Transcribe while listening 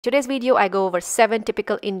Today's video I go over 7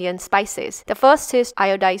 typical Indian spices. The first is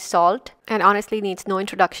iodized salt and honestly needs no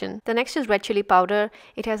introduction. The next is red chili powder.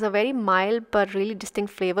 It has a very mild but really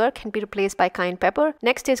distinct flavor, can be replaced by cayenne pepper.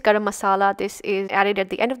 Next is garam masala. This is added at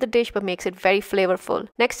the end of the dish but makes it very flavorful.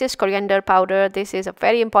 Next is coriander powder. This is a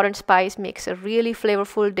very important spice, makes a really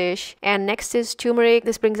flavorful dish. And next is turmeric.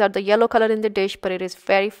 This brings out the yellow color in the dish but it is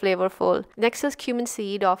very flavorful. Next is cumin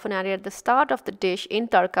seed, often added at the start of the dish in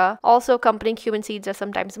tadka. Also accompanying cumin seeds are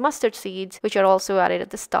sometimes mustard seeds, which are also added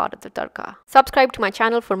at the start of the tadka. Subscribe to my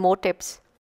channel for more tips.